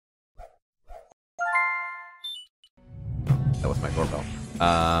That was my doorbell.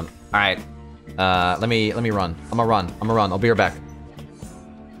 All right. Let me run. I'm gonna run. I'll be right back.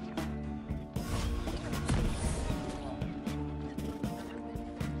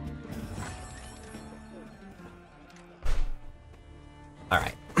 All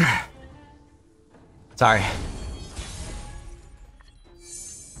right. Sorry.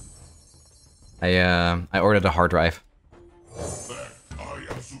 I ordered a hard drive. I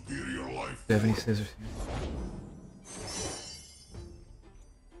am superior life. Do you have any scissors?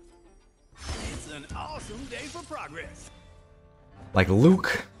 It's an awesome day for progress. Like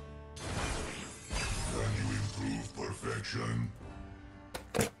Luke. Can you improve perfection?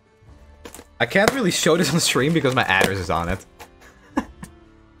 I can't really show this on stream because my address is on it. I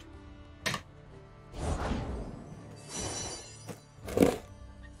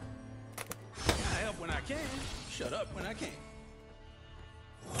help when I can. Shut up when I can.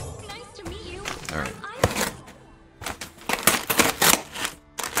 Nice to meet you. Alright.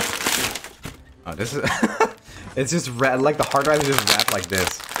 Oh, this is... it's just like the hard drive is just wrapped like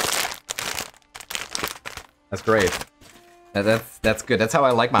this. That's great. That's good. That's how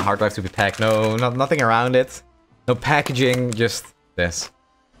I like my hard drive to be packed. Nothing around it. No packaging, just this.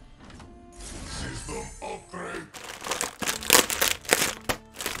 System upgrade.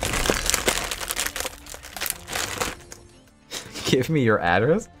 Give me your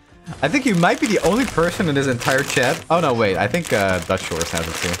address? I think you might be the only person in this entire chat. Oh no, wait. I think Dutch Shores has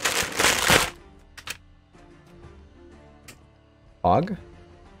it too. Hog?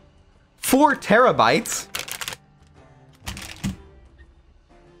 4 terabytes?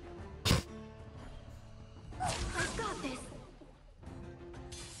 I've got this.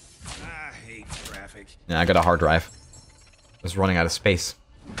 I hate traffic. Yeah, I got a hard drive. I was running out of space.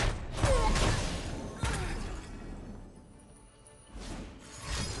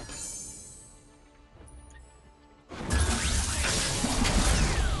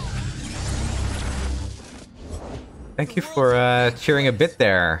 Thank you for cheering a bit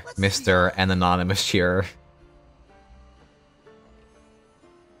there, Mr. An Anonymous Cheerer.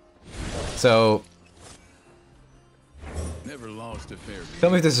 So, Never lost a fair tell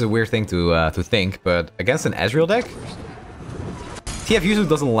me if this is a weird thing to think, but against an Ezreal deck, TF usually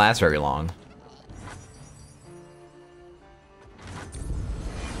doesn't last very long.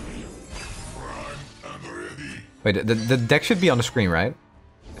 Wait, the deck should be on the screen, right?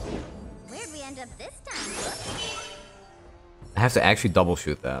 Where'd we end up this time? I have to actually double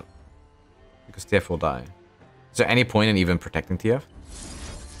shoot that. Because TF will die. Is there any point in even protecting TF?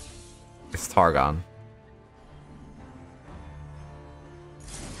 It's Targon.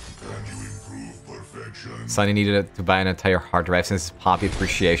 Can you improve perfection? Sunny needed to buy an entire hard drive since his Poppy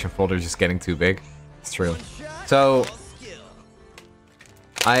appreciation folder is just getting too big. It's true. So,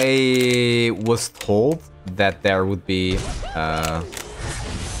 I was told that there would be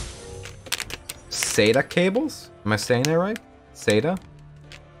SATA cables. Am I saying that right? SATA?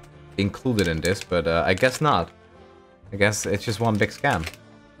 Included in this, but I guess not. I guess it's just one big scam.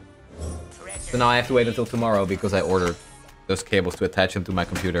 So now I have to wait until tomorrow because I ordered those cables to attach them to my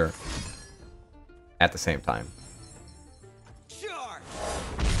computer at the same time. Sure.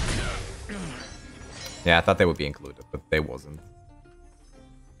 Yeah, I thought they would be included, but they wasn't.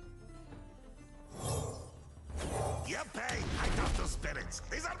 You pay. I got the spirits.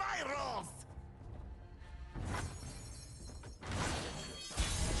 These are my rules.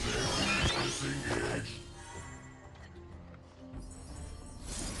 Disengage.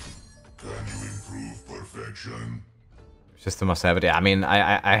 Can you improve perfection? System must have it. Yeah, I mean,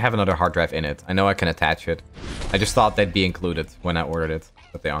 I have another hard drive in it. I know I can attach it. I just thought they'd be included when I ordered it,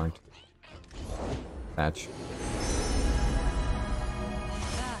 but they aren't. Attach.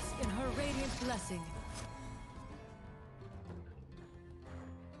 Bask in her radiant blessing.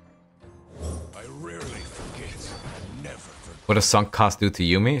 I rarely forget. I never forget. What does sunk cost do to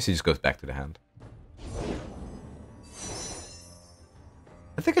Yumi? She just goes back to the hand.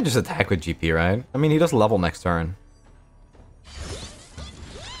 I think I just attack with GP, right? I mean, he does level next turn.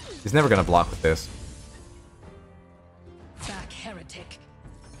 He's never gonna block with this. Back, heretic.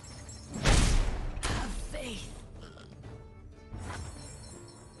 Have faith.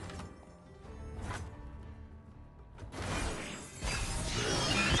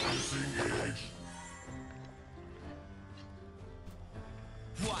 Disengage.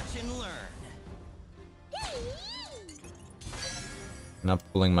 Watch and learn. Not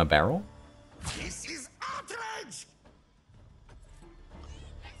pulling my barrel. This is outrage.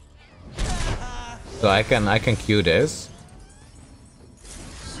 So I can Q this.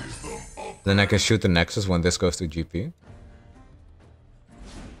 System up. Then I can shoot the Nexus when this goes to GP.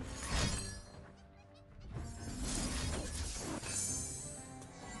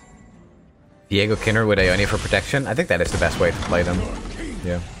 Diego Kinner with Aeonia for protection. I think that is the best way to play them.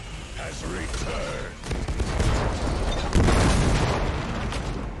 Yeah. Has returned.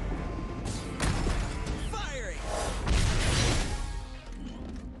 Firing.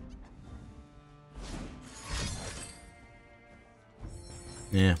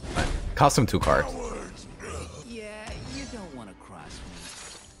 Yeah. Cost him 2 cards. Yeah, you don't want to cross me.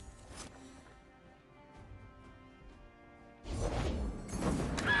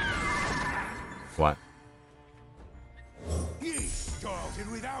 What? Ye started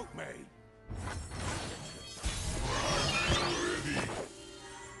without me.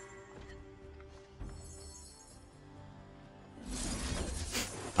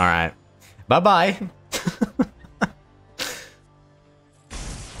 Alright. Bye-bye.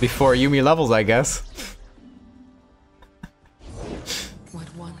 Before Yumi levels, I guess.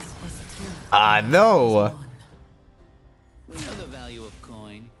 What once was a tyranny Ah, no! is gone. We know the value of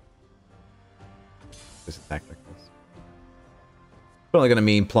coin. Just attack like this. Probably gonna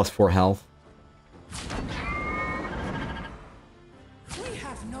mean +4 health. We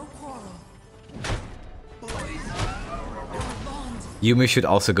have no quarrel. Boys, our bond. Yumi should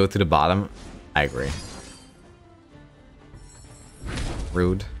also go to the bottom. I agree.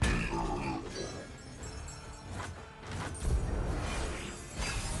 Rude.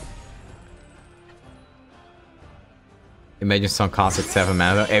 Imagine some cost at 7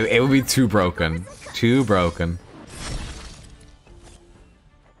 mana. It would be too broken. Too broken.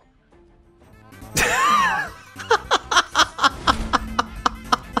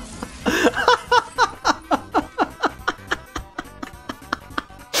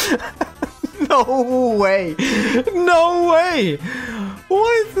 No way! No way!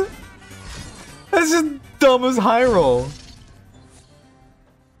 What? That's just dumb as high roll.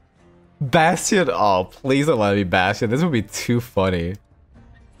 Bastion? Oh, please don't let me Bastion. This would be too funny.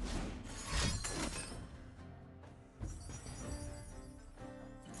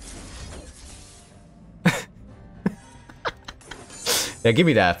 Yeah, give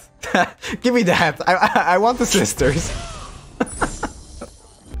me that. Give me that. I want the sisters.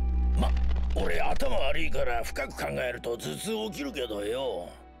 俺頭悪いから深く考えると頭痛起きるけどよ。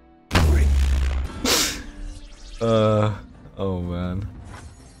Oh man.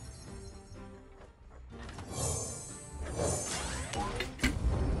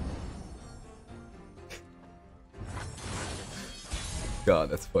 God,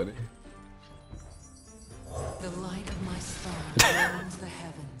 that's funny. The light of my star warms the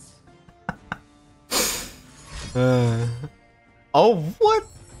heavens. Oh, what?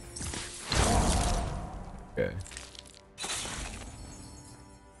 Okay.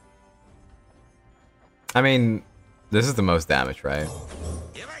 I mean, this is the most damage, right?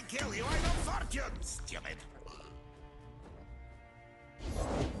 If I kill you, I know fortune, stupid.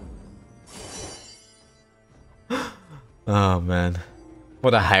 Oh man.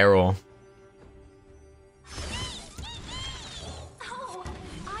 What a high roll. Oh,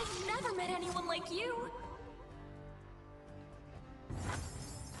 I've never met anyone like you.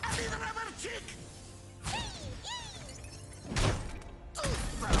 I need a rubber chick.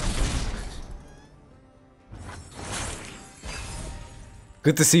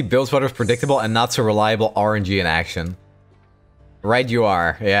 Good to see Buildspotter's predictable and not so reliable RNG in action. Right you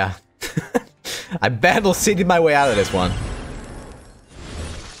are, yeah. I battle seeded my way out of this one.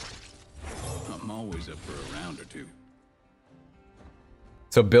 I'm always up for a round or two.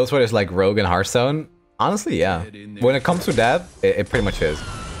 So Buildspot is like Rogue and Hearthstone? Honestly, yeah. When it comes to that, it pretty much is.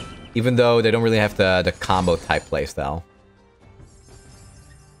 Even though they don't really have the combo type playstyle.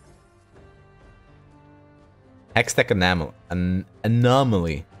 Hextech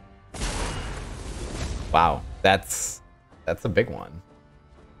anomaly. Wow, that's a big one.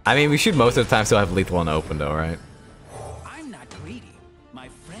 I mean, we should most of the time still have lethal and open though, right? I'm not greedy. My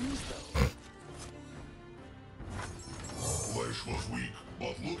friends, though. Flesh was weak,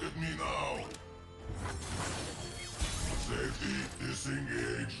 but look at me now. Safety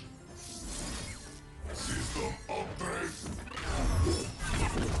disengaged. System upgrade.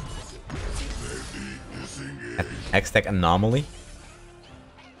 Safety disengaged. Hextech anomaly.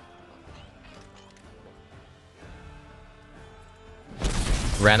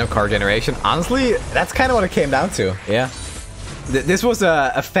 Random card generation. Honestly, that's kind of what it came down to. Yeah. This was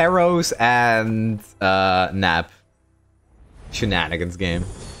a Pharaohs and Nab shenanigans game.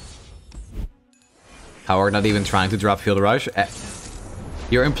 Howard not even trying to drop Field Rush.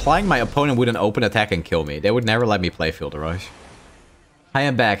 You're implying my opponent wouldn't open attack and kill me. They would never let me play Field Rush. Hi,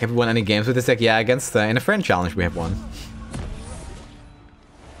 I'm back. Have you won any games with this deck? Yeah, against in a friend challenge we have won.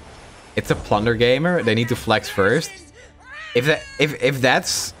 It's a plunder gamer. They need to flex first. If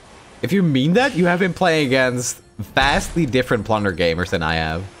that's If you mean that, you have been playing against vastly different plunder gamers than I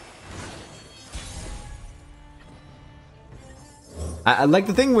have. I like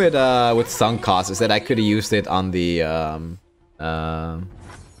the thing with sunk cost is that I could have used it on the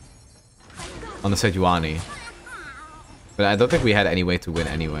Sejuani. But I don't think we had any way to win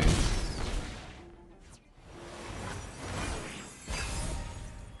anyway.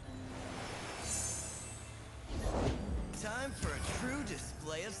 Time for a true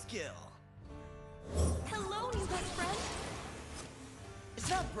display of skill. Hello, new best friend. It's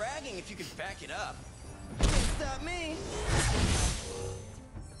not bragging if you can back it up. Can't stop me.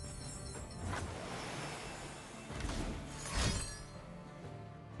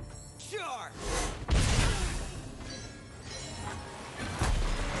 Sure.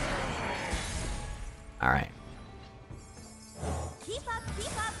 All right. Keep up,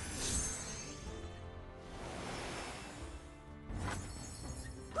 keep up.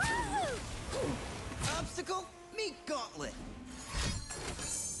 Woo! Obstacle, meet gauntlet.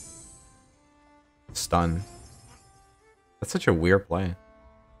 Stun. That's such a weird play.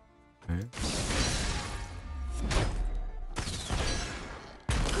 Okay.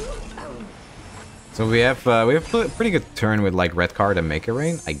 So we have a pretty good turn with like red card and make it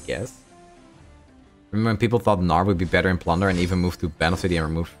rain, I guess. Remember when people thought Gnar would be better in Plunder and even moved to Battle City and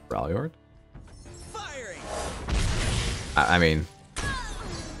removed Freljord? Firing. I mean...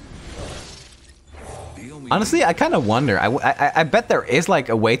 Honestly, I kind of wonder. I bet there is like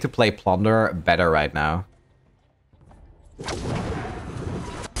a way to play Plunder better right now.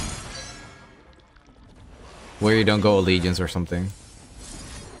 Where you don't go Allegiance or something.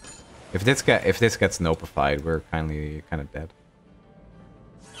 If this gets notified, we're kind of dead.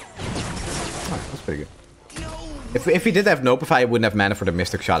 Oh, that's pretty good. If he did have notify, he wouldn't have mana for the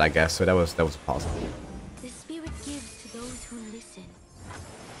Mystic Shot, I guess. So that was possible. The spirit gives to those who listen.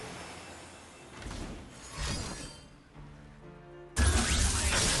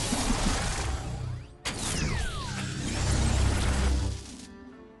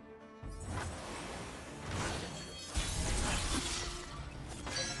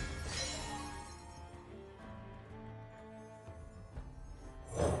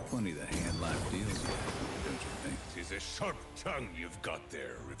 Funny the hand life deals with, don't you think? Tis a sharp tongue you've got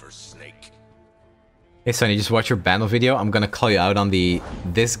there, River Snake. Hey Sonny, just watch your battle video. I'm gonna call you out on the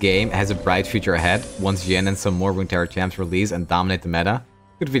this game has a bright future ahead once Jin and some more Runeterra champs release and dominate the meta.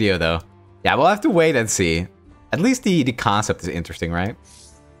 Good video though. Yeah, we'll have to wait and see. At least the concept is interesting, right?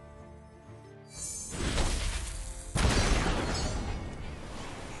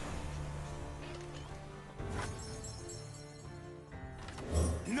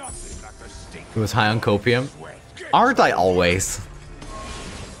 Nothing like the stink. It was high on copium. Aren't I always?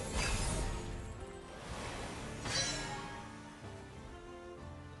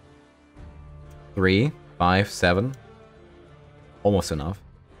 Three, 5, 7. Almost enough.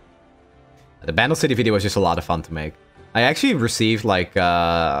 The Battle City video was just a lot of fun to make. I actually received like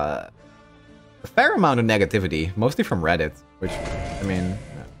a fair amount of negativity, mostly from Reddit, which, I mean,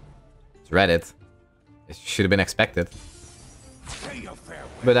 it's Reddit. It should have been expected.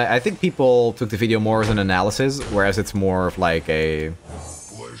 But I think people took the video more as an analysis, whereas it's more of like a...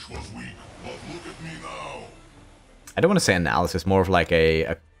 Flesh was weak, but look at me now. I don't want to say analysis, more of like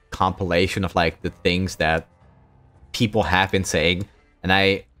a compilation of like the things that people have been saying, and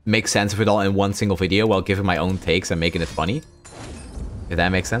I make sense of it all in one single video while giving my own takes and making it funny. If that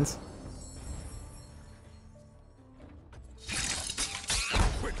makes sense.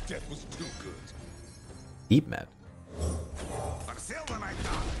 Quick death was too good. Deep med. For silver I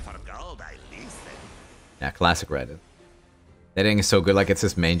thought, for gold I leased it. Yeah, classic Reddit. Editing is so good, like it's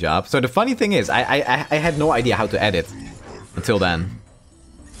his main job. So the funny thing is, I had no idea how to edit until then.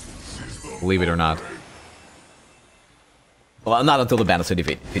 Believe it or not. Well, not until the Battle City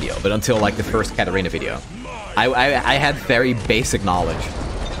video, but until like the first Katarina video. I had very basic knowledge.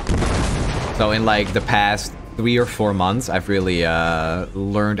 So in like the past 3 or 4 months, I've really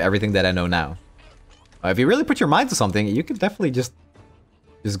learned everything that I know now. If you really put your mind to something, you can definitely just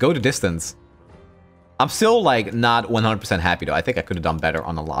go the distance. I'm still like not 100% happy though. I think I could have done better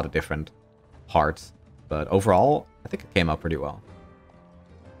on a lot of different parts, but overall, I think it came out pretty well.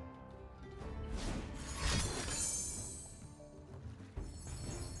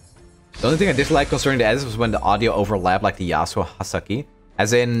 The only thing I dislike concerning the edits was when the audio overlapped like the Yasuo Hasaki.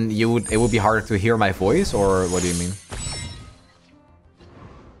 As in, it would be harder to hear my voice, or what do you mean?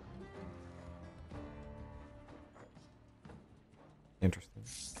 Interesting.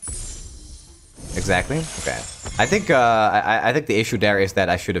 Exactly. Okay. I think I think the issue there is that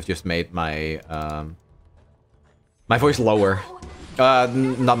I should have just made my my voice lower.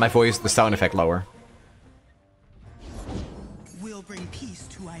 Not my voice, the sound effect lower. We'll bring peace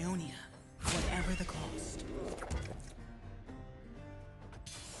to Ionia, whatever the cost.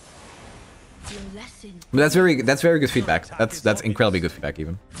 Your lesson. But that's very good feedback. That's incredibly good feedback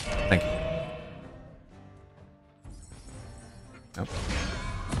even. Thank you. Oh.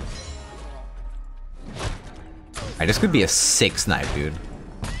 Alright, this could be a sick snipe, dude.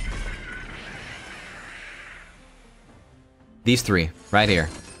 These three, right here.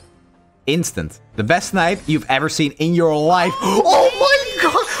 Instant. The best snipe you've ever seen in your life. Oh my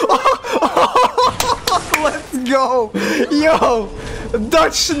god! Let's go! Yo!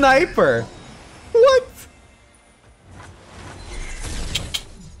 Dutch sniper! What?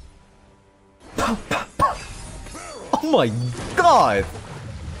 Oh my god!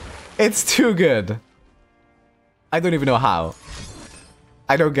 It's too good. I don't even know how.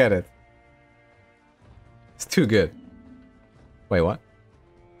 I don't get it. It's too good. Wait, what?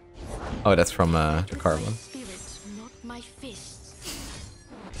 Oh, that's from the Carlin. Spirit, not my fists.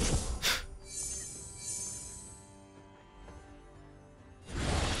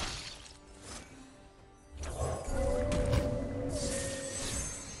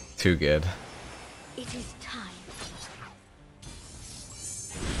 Too good. It is time.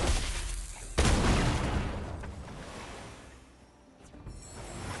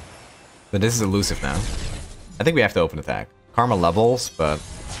 But this is elusive now. I think we have to open attack. Karma levels, but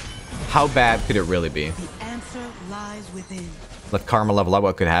how bad could it really be? The answer lies within. Let Karma level up,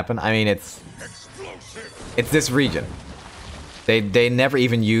 what could happen? I mean, it's this region. They never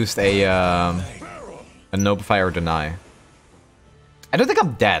even used a Notify or Deny. I don't think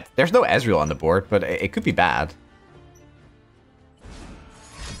I'm dead. There's no Ezreal on the board, but it could be bad.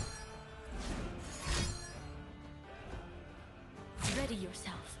 Ready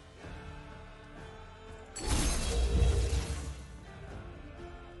yourself.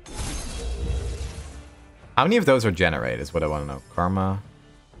 How many of those are generated is what I want to know. Karma.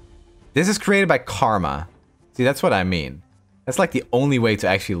 This is created by Karma. See, that's what I mean. That's like the only way to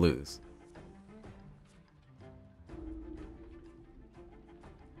actually lose.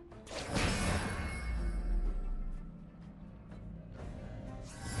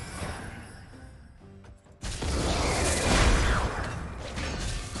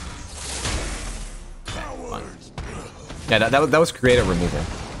 Yeah, that was creative removal.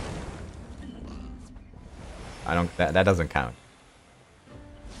 I don't. That doesn't count.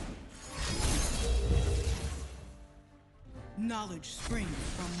 Knowledge springs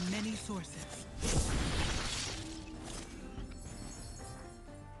from many sources.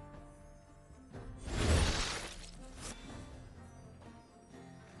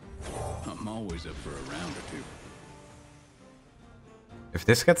 I'm always up for a round or two. If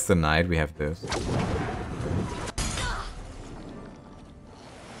this gets denied, we have this.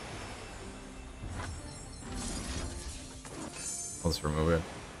 I'll just remove it.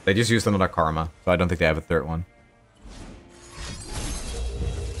 They just used another Karma, so I don't think they have a third one.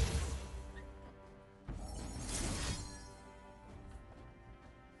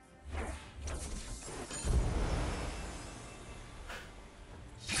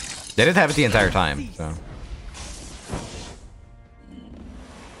 They did have it the entire time, so...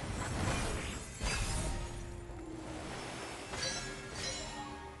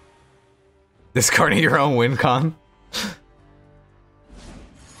 Discarding your own win con?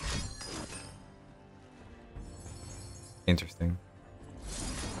 Interesting.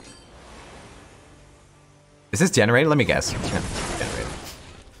 Is this generated? Let me guess. Yeah, generated.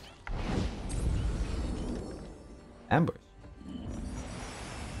 Ambush.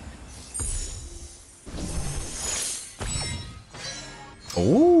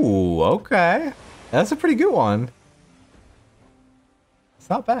 Ooh, okay. That's a pretty good one. It's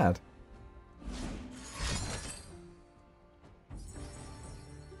not bad.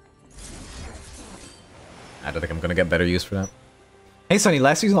 I don't think I'm gonna get better use for that. Hey Sonny,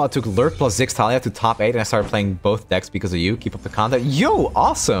 last season I took Lurk plus Ziggs Talia to top 8 and I started playing both decks because of you. Keep up the content. Yo,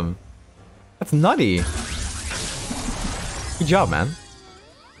 awesome! That's nutty. Good job, man.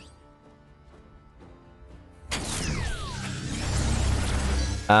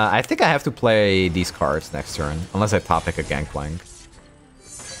 I think I have to play these cards next turn, unless I top pick a Gangplank.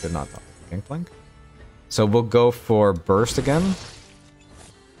 Did not top pick a Gangplank. So we'll go for Burst again.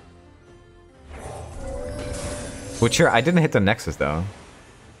 Butcher, I didn't hit the Nexus though.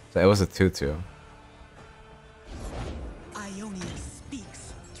 So it was a 2-2. Ionia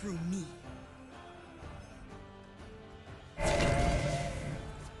speaks through me.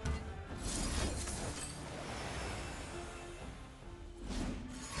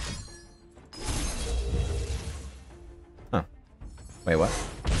 Huh. Wait, what?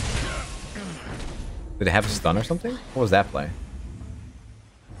 Did it have a stun or something? What was that play?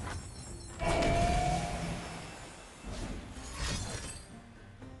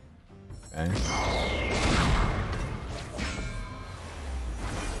 Okay.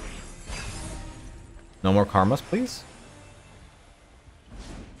 No more karmas, please?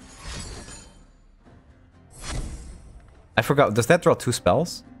 I forgot, does that draw 2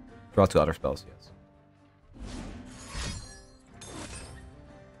 spells? Draw 2 other spells, yes.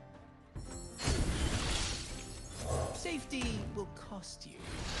 Safety will cost you.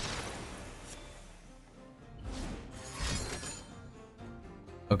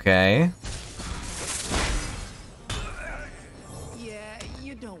 Okay. Yeah,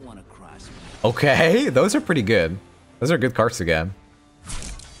 you don't want to cross me. Okay, those are pretty good. Those are good cards to get.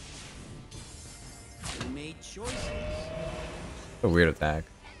 You made choices. A weird attack.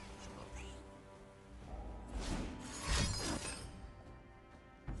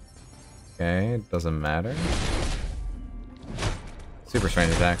 Okay, doesn't matter. Super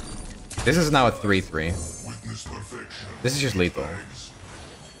strange attack. This is now a 3-3. This is just lethal.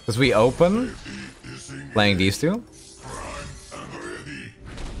 Because we open playing these two.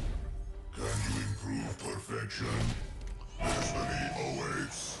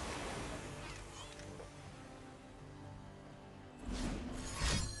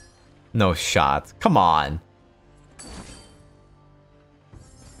 No shot. Come on.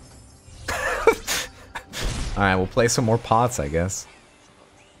 Alright, we'll play some more pots, I guess.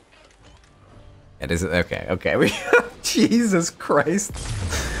 It is okay, okay. We Jesus Christ.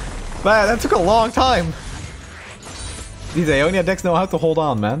 Man, that took a long time. These Aeonia decks know how to hold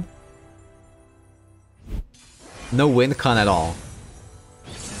on, man. No win con at all.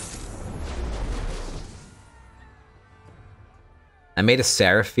 I made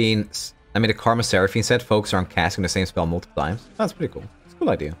a Karma Seraphine set, focus on casting the same spell multiple times. That's pretty cool. It's a cool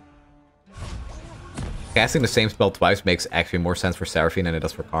idea. Casting the same spell twice makes actually more sense for Seraphine than it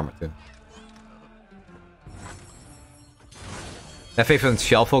does for Karma, too. That faith in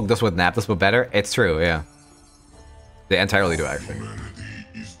Shellfolk does what Nap does, but better? It's true, yeah. They entirely do, actually.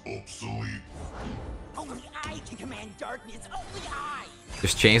 Only I can command darkness. Only I.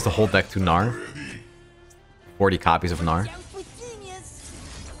 Just change the whole deck to Gnar. 40 copies of Gnar.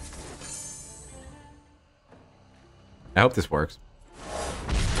 I hope this works.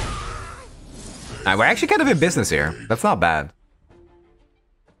 Alright, we're actually kind of in business here. That's not bad.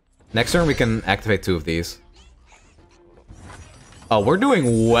 Next turn we can activate 2 of these. Oh, we're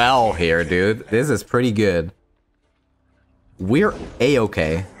doing well here, dude. This is pretty good. We're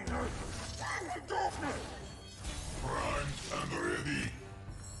A-okay.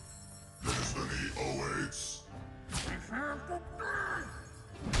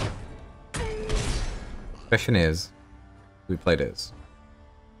 Question is, do we play this?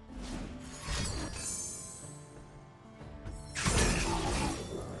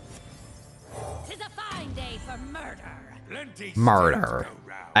 Tis a fine day for murder. Murder.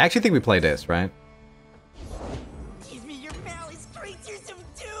 I actually think we play this, right? Give me your malice, creatures of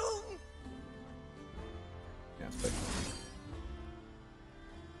doom. Yeah, but...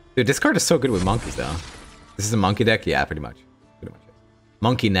 Dude, this card is so good with monkeys, though. This is a monkey deck? Yeah, pretty much. Pretty much.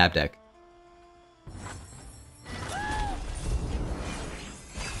 Monkey nab deck.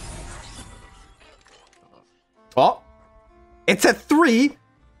 Oh! It's at 3!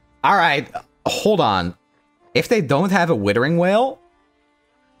 Alright, hold on. If they don't have a Withering Wail,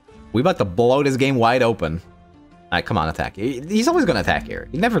 we about to blow this game wide open. Alright, come on, attack. He's always gonna attack here.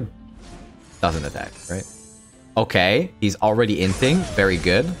 He never doesn't attack, right? Okay, he's already inting. Very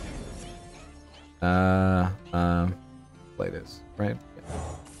good. Play this, right? Yeah.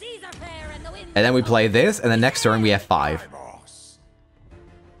 And then we play this, and the next turn we have 5.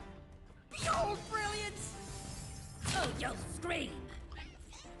 Behold brilliance. Oh, you'll scream.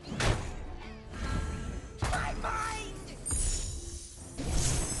 My mind.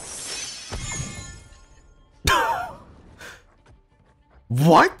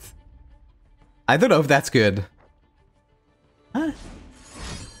 What? I don't know if that's good. Huh?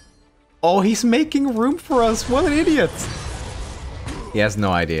 Oh, he's making room for us. What an idiot. He has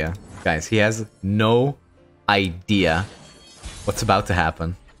no idea. Guys, he has no idea what's about to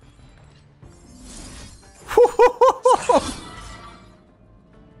happen.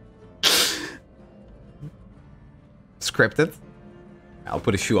 Scripted? I'll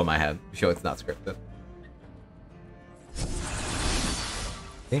put a shoe on my head to show it's not scripted.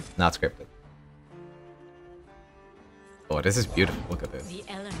 See? Not scripted. Oh, this is beautiful. Look at this. The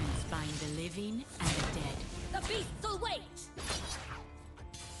elements bind the living and the dead. The beasts will wait.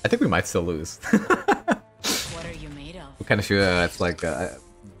 I think we might still lose. What are you made of? What kind of shoe? It's like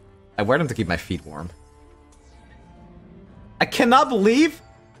I wear them to keep my feet warm. I cannot believe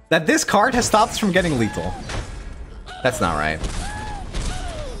that this card has stopped us from getting lethal. That's not right.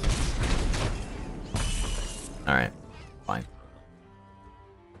 Alright. Fine.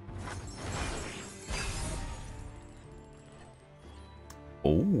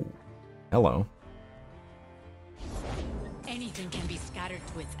 Oh. Hello. Anything can be scattered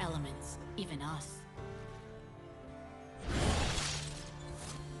to its elements, even us.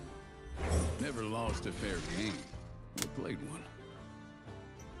 Never lost a fair game. We played one.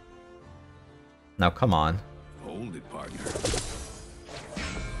 Now come on. Hold it, partner.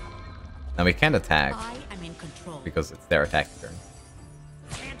 Now we can't attack I am in control. because it's their attack turn.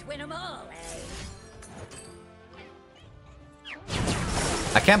 Can't win 'em all, eh?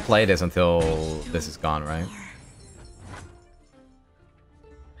 I can't play this until this is gone, right?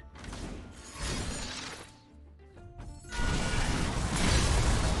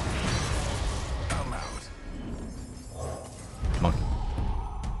 I'm out. Monkey.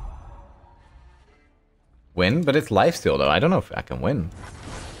 Win? But it's lifesteal though. I don't know if I can win.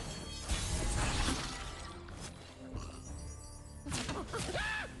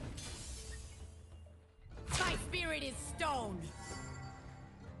 My spirit is stone.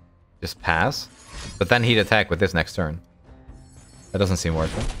 Just pass. But then he'd attack with this next turn. That doesn't seem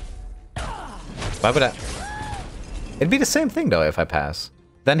worth it. Why would I? It'd be the same thing though if I pass.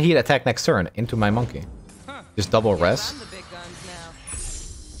 Then he'd attack next turn into my monkey. Just double rest. I'm the big guns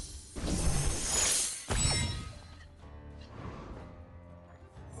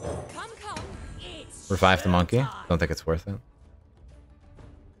now. Come. It's Revive the monkey. Don't think it's worth it.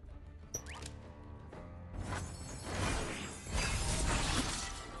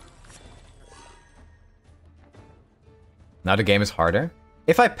 Now the game is harder.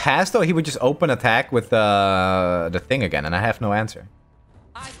 If I pass though, he would just open attack with the thing again, and I have no answer.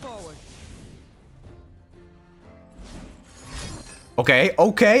 Eyes forward.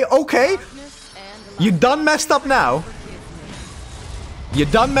 Okay. You done messed up now. You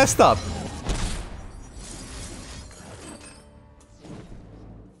done messed up.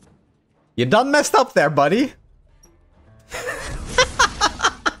 You done messed up there, buddy.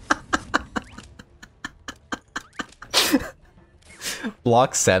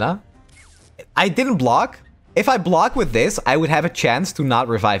 Block Senna. I didn't block. If I block with this, I would have a chance to not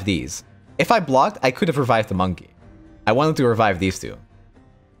revive these. If I blocked, I could have revived the monkey. I wanted to revive these two.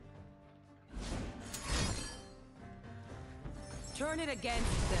 Turn it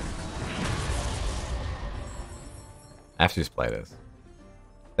against them. I have to just play this.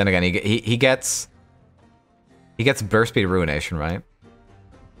 Then again, he gets burst speed ruination, right?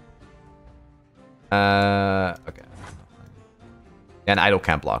 Okay. And idle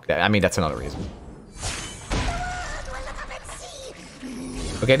can't block that. I mean, that's another reason.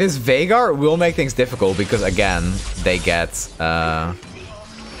 Okay, this Veigar will make things difficult because again, they get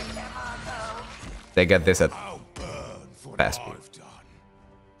this at fast speed.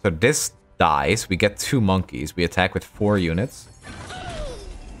 So this dies. We get 2 monkeys. We attack with 4 units.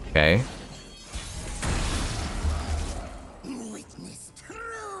 Okay. Witness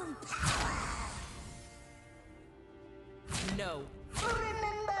true power. No.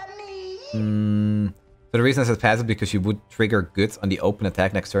 So the reason I said pass is because you would trigger goods on the open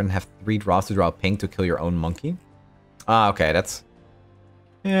attack next turn and have 3 draws to draw a ping to kill your own monkey. Ah, okay, that's...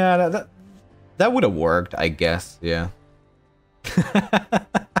 Yeah, that would have worked, I guess, yeah.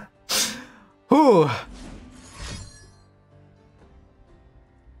 Whew.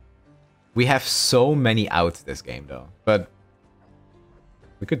 We have so many outs this game, though. But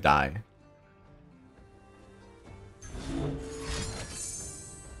we could die.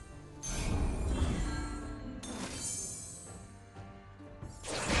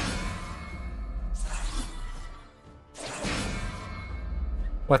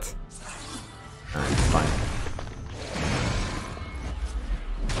 What? Alright, fine.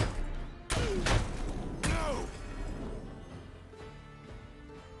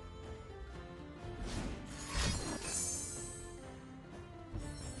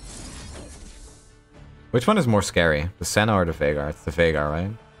 Which one is more scary? The Senna or the Veigar? It's the Veigar,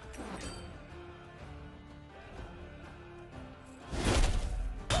 right?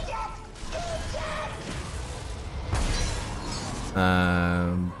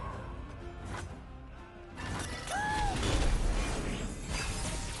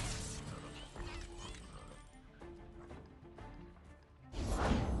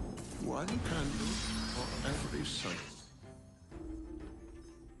 One candle for every soul.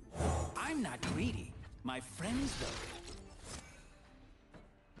 I'm not greedy. My friends, though.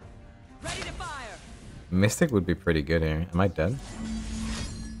 Ready to fire. Mystic would be pretty good here. Am I dead?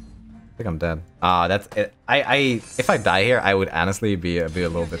 I think I'm dead. Ah, that's it. If I die here, I would honestly be a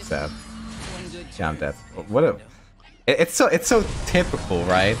little bit sad. Yeah, I'm dead. What a... It's so typical,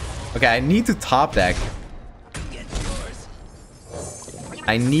 right? Okay, I need to top deck.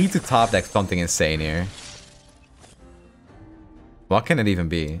 I need to top deck something insane here. What can it even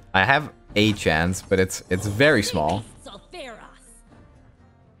be? I have a chance, but it's very small.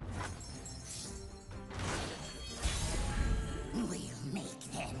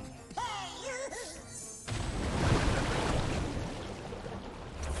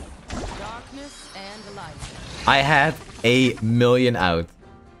 I had a million out.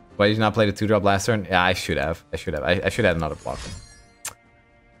 Why did you not play the 2-drop last turn? Yeah, I should have. I should have another blocker.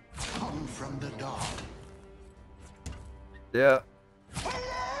 Come from the dark. Yeah.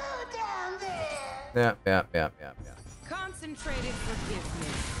 Yeah. Concentrated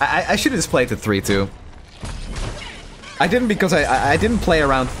forgiveness. I should have just played the 3-2. I didn't because I didn't play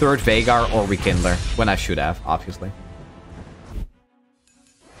around 3rd Vhagar or Rekindler when I should have, obviously.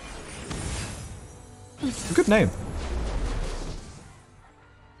 It's a good name.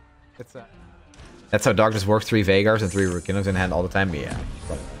 That's how Darkness works. 3 Vhagars and 3 Rekindlers in hand all the time. Yeah.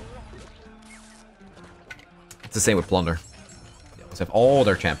 It's the same with Plunder. They always have all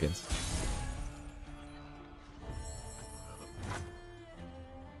their champions.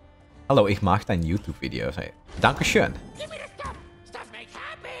 Hallo, ich mag dein YouTube-Videos. Hey, Dankeschön.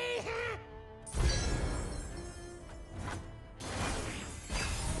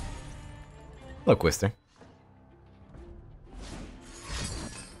 Hello, Quister.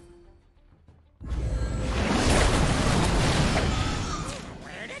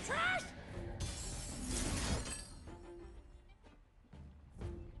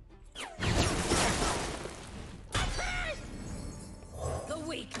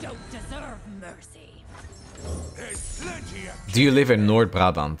 Do you live in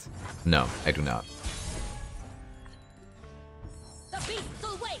Noord-Brabant? No, I do not.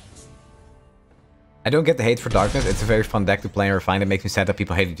 I don't get the hate for Darkness. It's a very fun deck to play and refine. It makes me sad that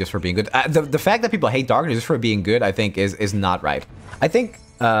people hate it just for being good. The fact that people hate Darkness just for being good, I think, is not right. I think,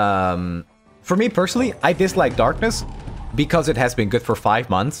 for me personally, I dislike Darkness because it has been good for 5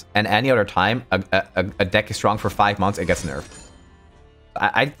 months, and any other time a deck is strong for 5 months, it gets nerfed.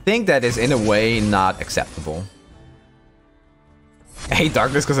 I think that is, in a way, not acceptable. I hate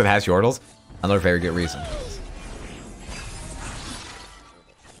Darkness because it has Yordles. Another very good reason.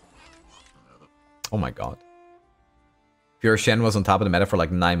 Oh my god. Pure Shen was on top of the meta for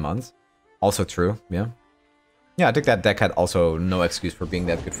like 9 months. Also true, yeah. Yeah, I think that deck had also no excuse for being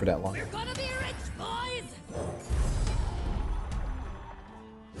that good for that long. You're gonna be rich, boys!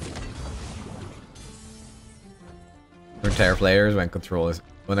 Runeterra players when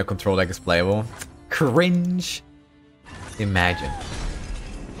a control deck is playable. Cringe. Imagine.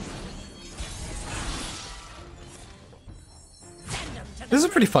 This is a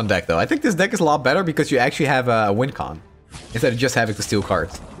pretty fun deck, though. I think this deck is a lot better because you actually have a win con instead of just having to steal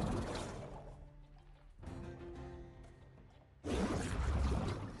cards.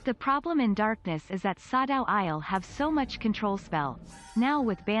 The problem in Darkness is that Sadao Isle have so much control spell. Now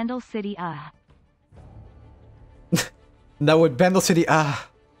with Bandle City, Now with Bandle City,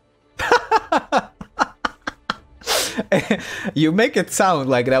 You make it sound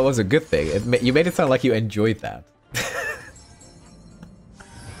like that was a good thing. You made it sound like you enjoyed that.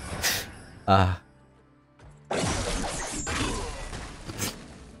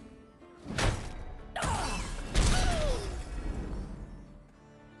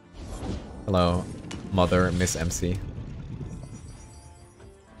 Hello, Mother Miss MC.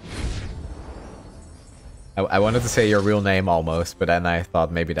 I wanted to say your real name almost, but then I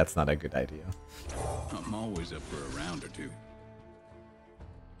thought maybe that's not a good idea. I'm always up for a round or two.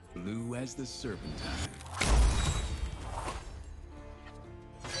 Blue as the Serpentine.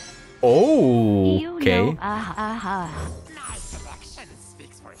 Oh, okay.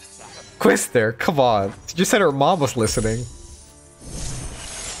 Quister, come on. You said her mom was listening.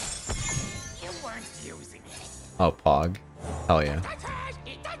 Oh, Pog. Hell yeah.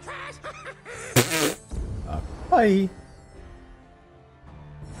 Hi.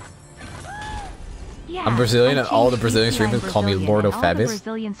 yeah, I'm Brazilian and all the Brazilian streamers streamers call me Lord of All the Fabis.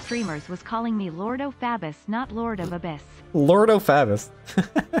 Brazilian streamers was calling me Lord of Fabis, not Lord of Abyss. Lord of Fabis.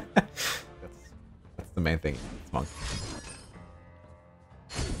 that's the main thing. It's monk.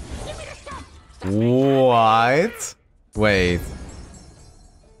 What? Wait.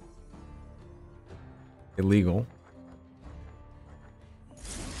 Illegal.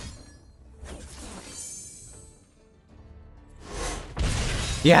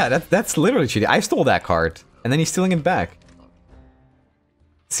 Yeah, that's literally cheating. I stole that card, and then he's stealing it back.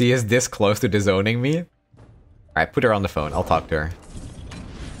 See, is this close to disowning me? Alright, put her on the phone. I'll talk to her.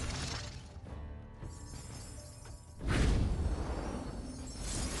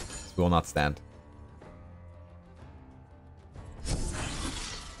 This will not stand.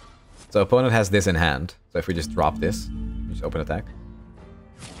 So opponent has this in hand. So if we just drop this, just open attack.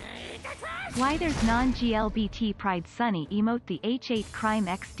 Why there's non-GLBT pride Sunny emote the H8 crime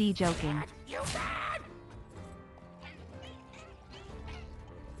XD joking. You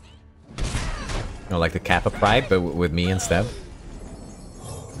know, like the Kappa pride, but with me instead.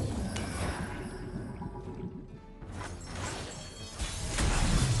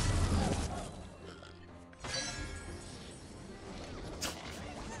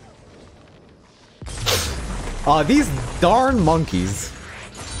 Aw, these darn monkeys.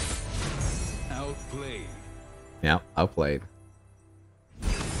 Outplayed. Yeah, outplayed.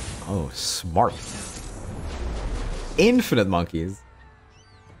 Oh, smart. Infinite monkeys.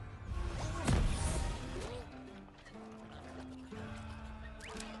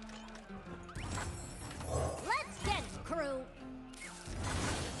 Let's dance, crew.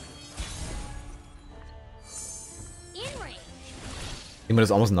 In range. He does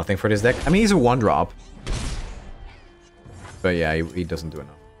almost nothing for this deck. I mean, he's a 1-drop. But yeah, he doesn't do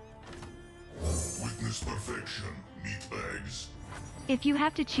enough. Witness perfection, meatbags. If you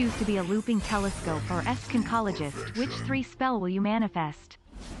have to choose to be a looping telescope or esconcologist, which 3 spell will you manifest?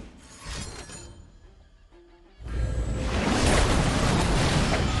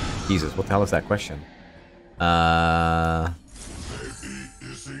 Jesus, what the hell is that question? Baby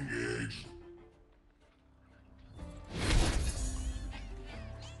is engaged.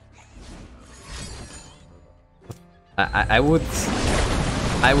 I would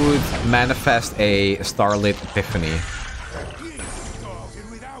manifest a Starlit Epiphany.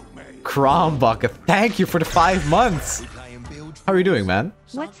 Crown Bucket, thank you for the 5 months! How are you doing, man?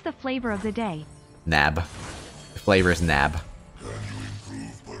 What's the flavor of the day? Nab. The flavor is Nab. Can you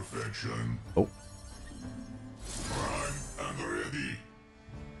improve perfection? Oh. Prime and ready.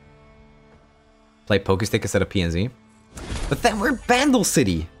 Play Pokestick instead of PNZ. But then we're Bandle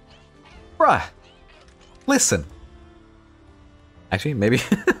City! Bruh! Listen. Actually, maybe.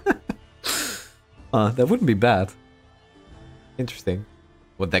 That wouldn't be bad. Interesting.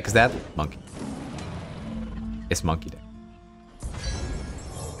 What deck is that? Monkey. It's Monkey deck.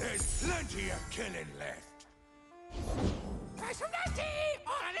 There's plenty of killing left.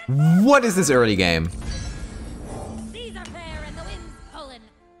 What is this early game? These are fair and the wind's pulling.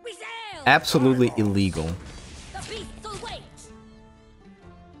 We sail. Absolutely illegal. The beasts will wait.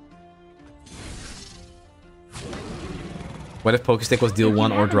 What if Pokestick was deal If you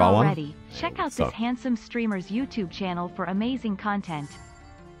 1 or haven't draw 1? already, check out So. this handsome streamer's YouTube channel for amazing content.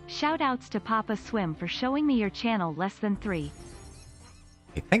 Shoutouts to Papa Swim for showing me your channel less than 3.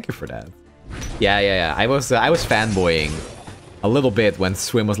 Hey, thank you for that. Yeah. I was fanboying a little bit when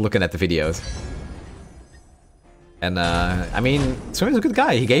Swim was looking at the videos. And I mean, Swim is a good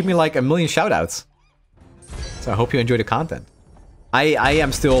guy. He gave me like 1 million shoutouts. So I hope you enjoy the content. I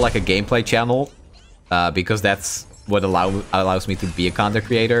am still like a gameplay channel because that's what allows me to be a content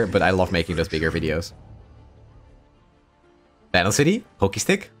creator, but I love making those bigger videos. Battle City?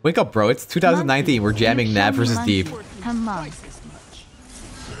 Pokestick? Wake up, bro. It's 2019. We're jamming You Nab show me versus monkey. Deep. Come on. Baby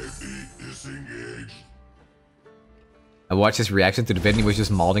is engaged. I watched his reaction to the video. He was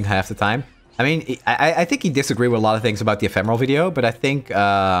just malding half the time. I mean, I think he disagreed with a lot of things about the Ephemeral video, but I think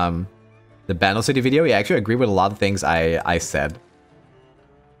the Battle City video, he actually agreed with a lot of things I said.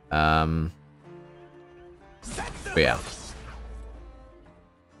 But yeah.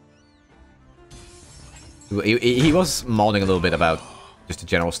 He was malding a little bit about just the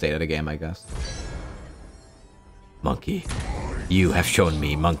general state of the game, I guess. Monkey. You have shown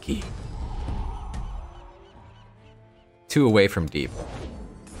me, monkey. 2 away from Deep.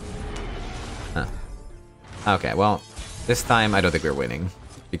 Huh. Okay, well, this time I don't think we're winning.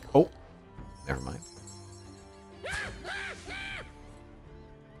 Oh, never mind.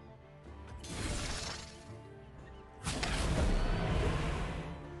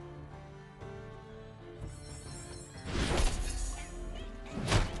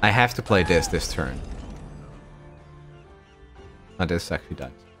 I have to play this turn. Oh, this actually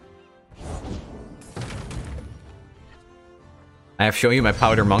dies. I have shown you my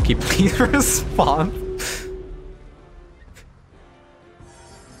powder monkey. Please respond.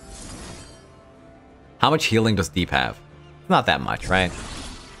 How much healing does Deep have? Not that much, right?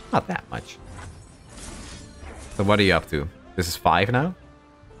 Not that much. So what are you up to? This is 5 now?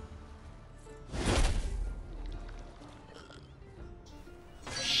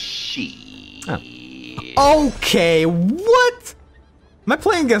 Oh. Okay, what? Am I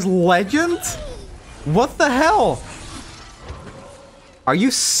playing against Legends? What the hell? Are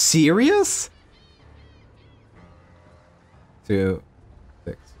you serious? 2,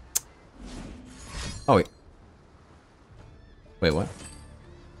 6. Oh wait. Wait, what?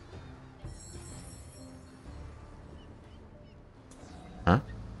 Huh?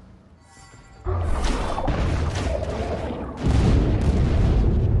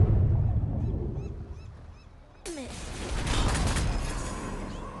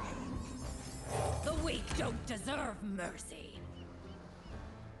 The weak don't deserve mercy.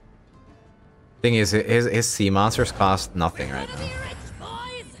 Thing is, his sea monsters cost nothing right Gonna now. be rich,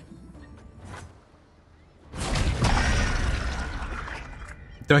 boys.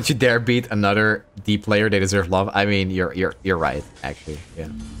 Don't you dare beat another D player. They deserve love. I mean, you're right, actually. Yeah.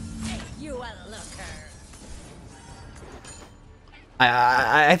 Hey, you a looker.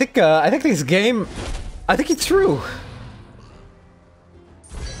 I think this game, I think it's true.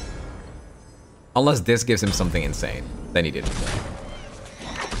 Unless this gives him something insane, then he didn't.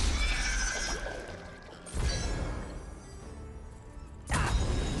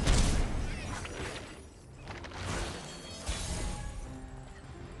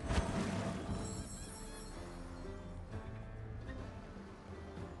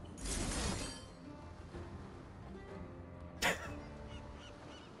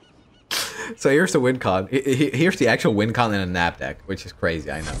 So here's the win con. Here's the actual win con in a nab deck, which is crazy,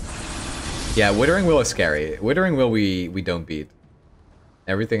 I know. Yeah, Withering Will is scary. Withering Will we don't beat.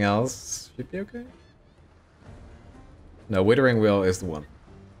 Everything else should be okay. No, Withering Will is the one.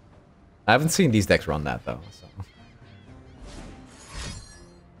 I haven't seen these decks run that though, so.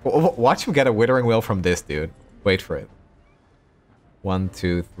 Watch him get a Withering Will from this dude. Wait for it. 1,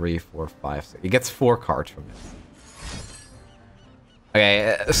 2, 3, 4, 5, 6. He gets 4 cards from this.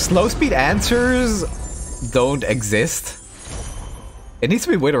 Okay, slow speed answers don't exist. It needs to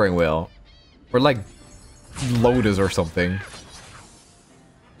be Withering Will. Or like Lotus or something.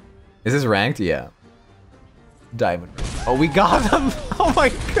 Is this ranked? Yeah. Diamond. Oh, we got him! Oh my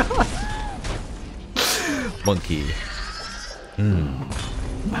god! Monkey.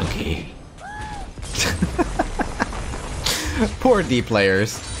 Monkey. Poor D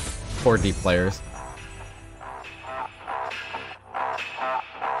players. Poor D players.